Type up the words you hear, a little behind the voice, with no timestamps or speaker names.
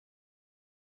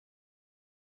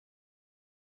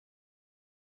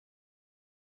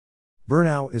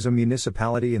Bernau is a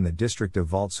municipality in the district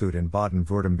of Waldshut in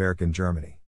Baden-Württemberg in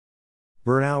Germany.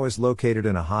 Bernau is located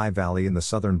in a high valley in the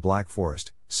southern Black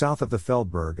Forest, south of the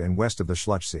Feldberg and west of the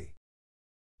Schluchsee.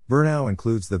 Bernau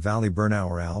includes the valley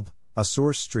Bernauer Alb, a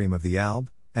source stream of the Alb,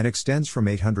 and extends from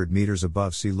 800 meters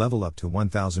above sea level up to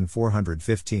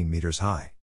 1,415 meters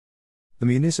high. The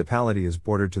municipality is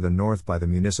bordered to the north by the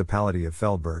municipality of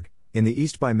Feldberg, in the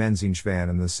east by Menzenschwand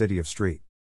and the city of St.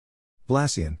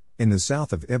 Blasien, in the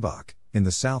south of Ibach, in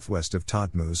the southwest of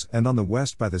Todtmoos and on the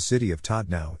west by the city of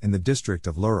Todtnau in the district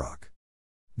of Lörrach.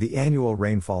 The annual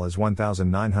rainfall is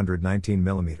 1,919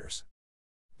 millimeters.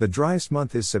 The driest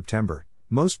month is September,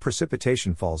 most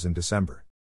precipitation falls in December.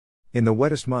 In the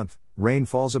wettest month, rain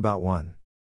falls about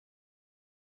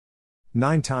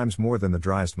 1.9 times more than the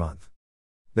driest month.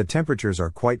 The temperatures are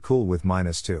quite cool with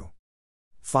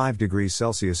 -2.5 degrees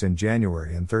Celsius in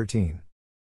January and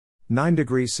 13.9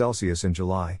 degrees Celsius in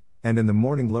July, and in the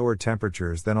morning lower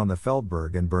temperatures than on the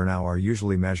Feldberg and Bernau are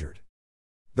usually measured.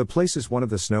 The place is one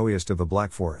of the snowiest of the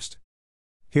Black Forest.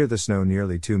 Here the snow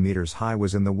nearly 2 meters high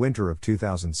was in the winter of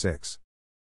 2006.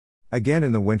 Again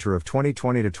in the winter of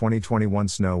 2020 to 2021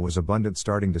 snow was abundant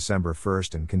starting December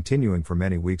 1st and continuing for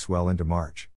many weeks well into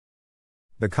March.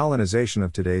 The colonization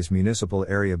of today's municipal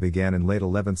area began in late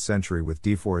 11th century with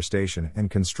deforestation and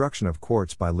construction of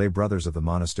courts by lay brothers of the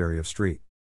monastery of St.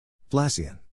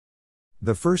 Blasien.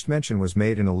 The first mention was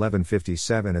made in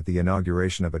 1157 at the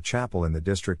inauguration of a chapel in the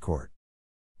district court.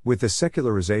 With the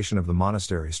secularization of the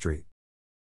monastery St.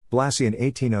 Blasien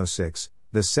 1806,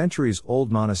 the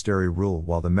centuries-old monastery rule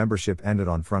while the membership ended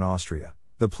on Front Austria,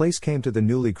 the place came to the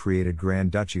newly created Grand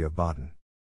Duchy of Baden.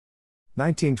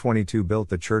 1922 built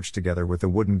the church together with the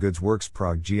Wooden Goods Works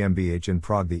Prague GmbH in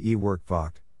Prague the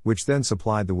E-Werkwacht, which then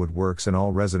supplied the woodworks and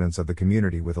all residents of the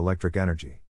community with electric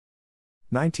energy.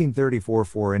 1934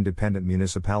 Four independent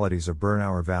municipalities of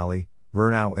Bernauer Valley,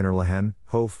 Bernau Innerlehen,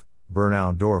 Hof,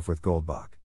 Bernau Dorf with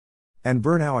Goldbach, and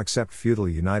Bernau except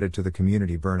feudally united to the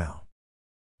community Bernau.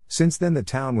 Since then the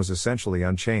town was essentially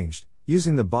unchanged,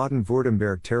 using the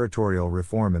Baden-Württemberg territorial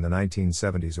reform in the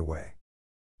 1970s away.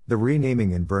 The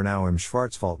renaming in Bernau im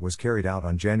Schwarzwald was carried out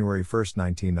on January 1,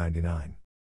 1999.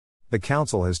 The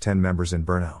council has 10 members in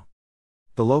Bernau.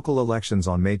 The local elections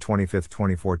on May 25,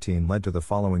 2014 led to the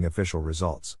following official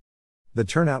results. The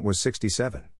turnout was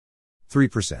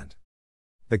 67.3%.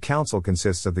 The council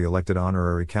consists of the elected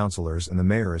honorary councillors and the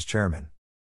mayor as chairman.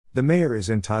 The mayor is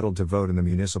entitled to vote in the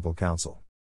municipal council.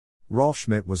 Rolf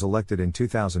Schmidt was elected in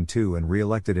 2002 and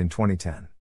re-elected in 2010.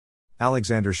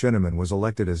 Alexander Schönemann was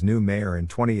elected as new mayor in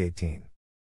 2018.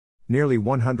 Nearly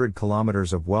 100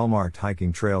 kilometers of well-marked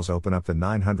hiking trails open up the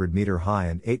 900-meter-high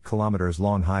and 8 kilometers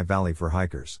long high valley for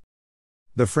hikers.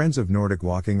 The Friends of Nordic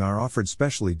Walking are offered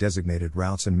specially designated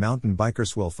routes and mountain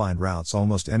bikers will find routes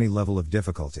almost any level of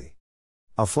difficulty.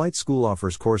 A flight school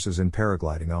offers courses in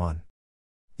paragliding on.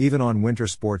 Even on winter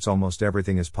sports almost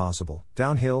everything is possible: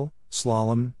 downhill,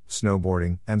 slalom,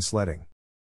 snowboarding, and sledding.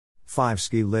 5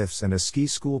 ski lifts and a ski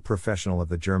school professional of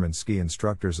the German Ski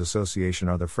Instructors Association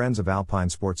are the Friends of Alpine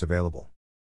Sports available.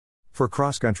 For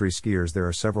cross-country skiers there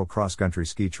are several cross-country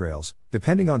ski trails,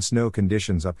 depending on snow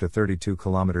conditions up to 32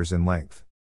 kilometers in length.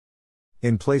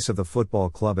 In place of the football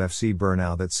club FC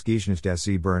Bernau that Skischaft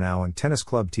SC Bernau and tennis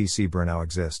club TC Bernau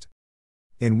exist.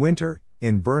 In winter,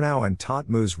 in Bernau and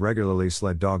Todtmoos regularly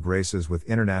sled dog races with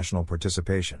international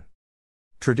participation.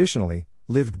 Traditionally,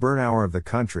 lived Bernauer of the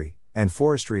country, and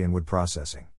forestry and wood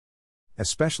processing.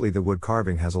 Especially the wood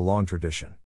carving has a long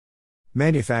tradition.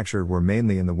 Manufactured were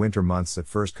mainly in the winter months at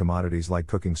first commodities like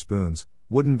cooking spoons,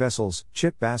 wooden vessels,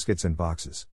 chip baskets and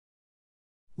boxes.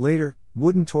 Later,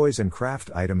 wooden toys and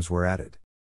craft items were added.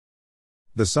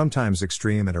 The sometimes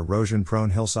extreme and erosion-prone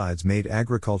hillsides made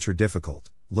agriculture difficult,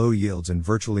 low yields and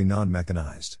virtually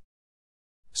non-mechanized.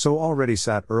 So already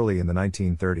sat early in the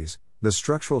 1930s, the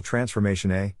structural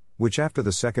transformation which after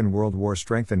the Second World War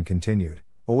strengthened continued,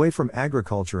 away from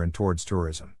agriculture and towards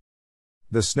tourism.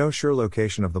 The snow-sure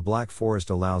location of the Black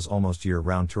Forest allows almost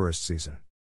year-round tourist season.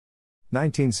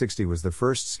 1960 was the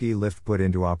first ski lift put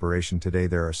into operation. Today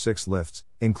there are 6 lifts,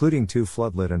 including 2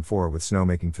 floodlit and 4 with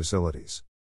snowmaking facilities.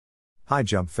 High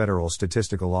Jump Federal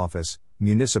Statistical Office,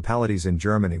 municipalities in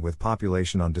Germany with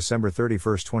population on December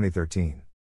 31, 2013.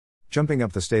 Jumping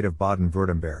up the state of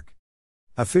Baden-Württemberg.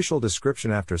 Official description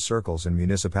after circles and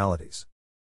municipalities.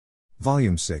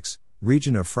 Volume 6,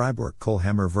 Region of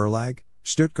Freiburg-Kolhammer-Verlag,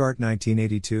 Stuttgart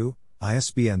 1982,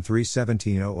 ISBN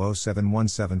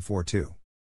 31700711742.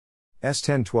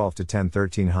 S1012 to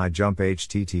 1013 High Jump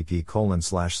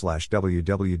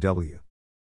http://www.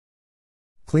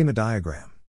 Klima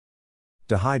diagram.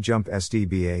 The High Jump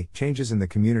SDBA changes in the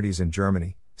communities in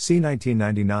Germany, See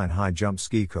 1999 High Jump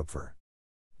Ski Kupfer.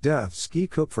 Ski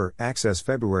Kupfer, access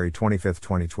February 25,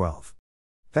 2012.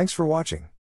 Thanks for watching.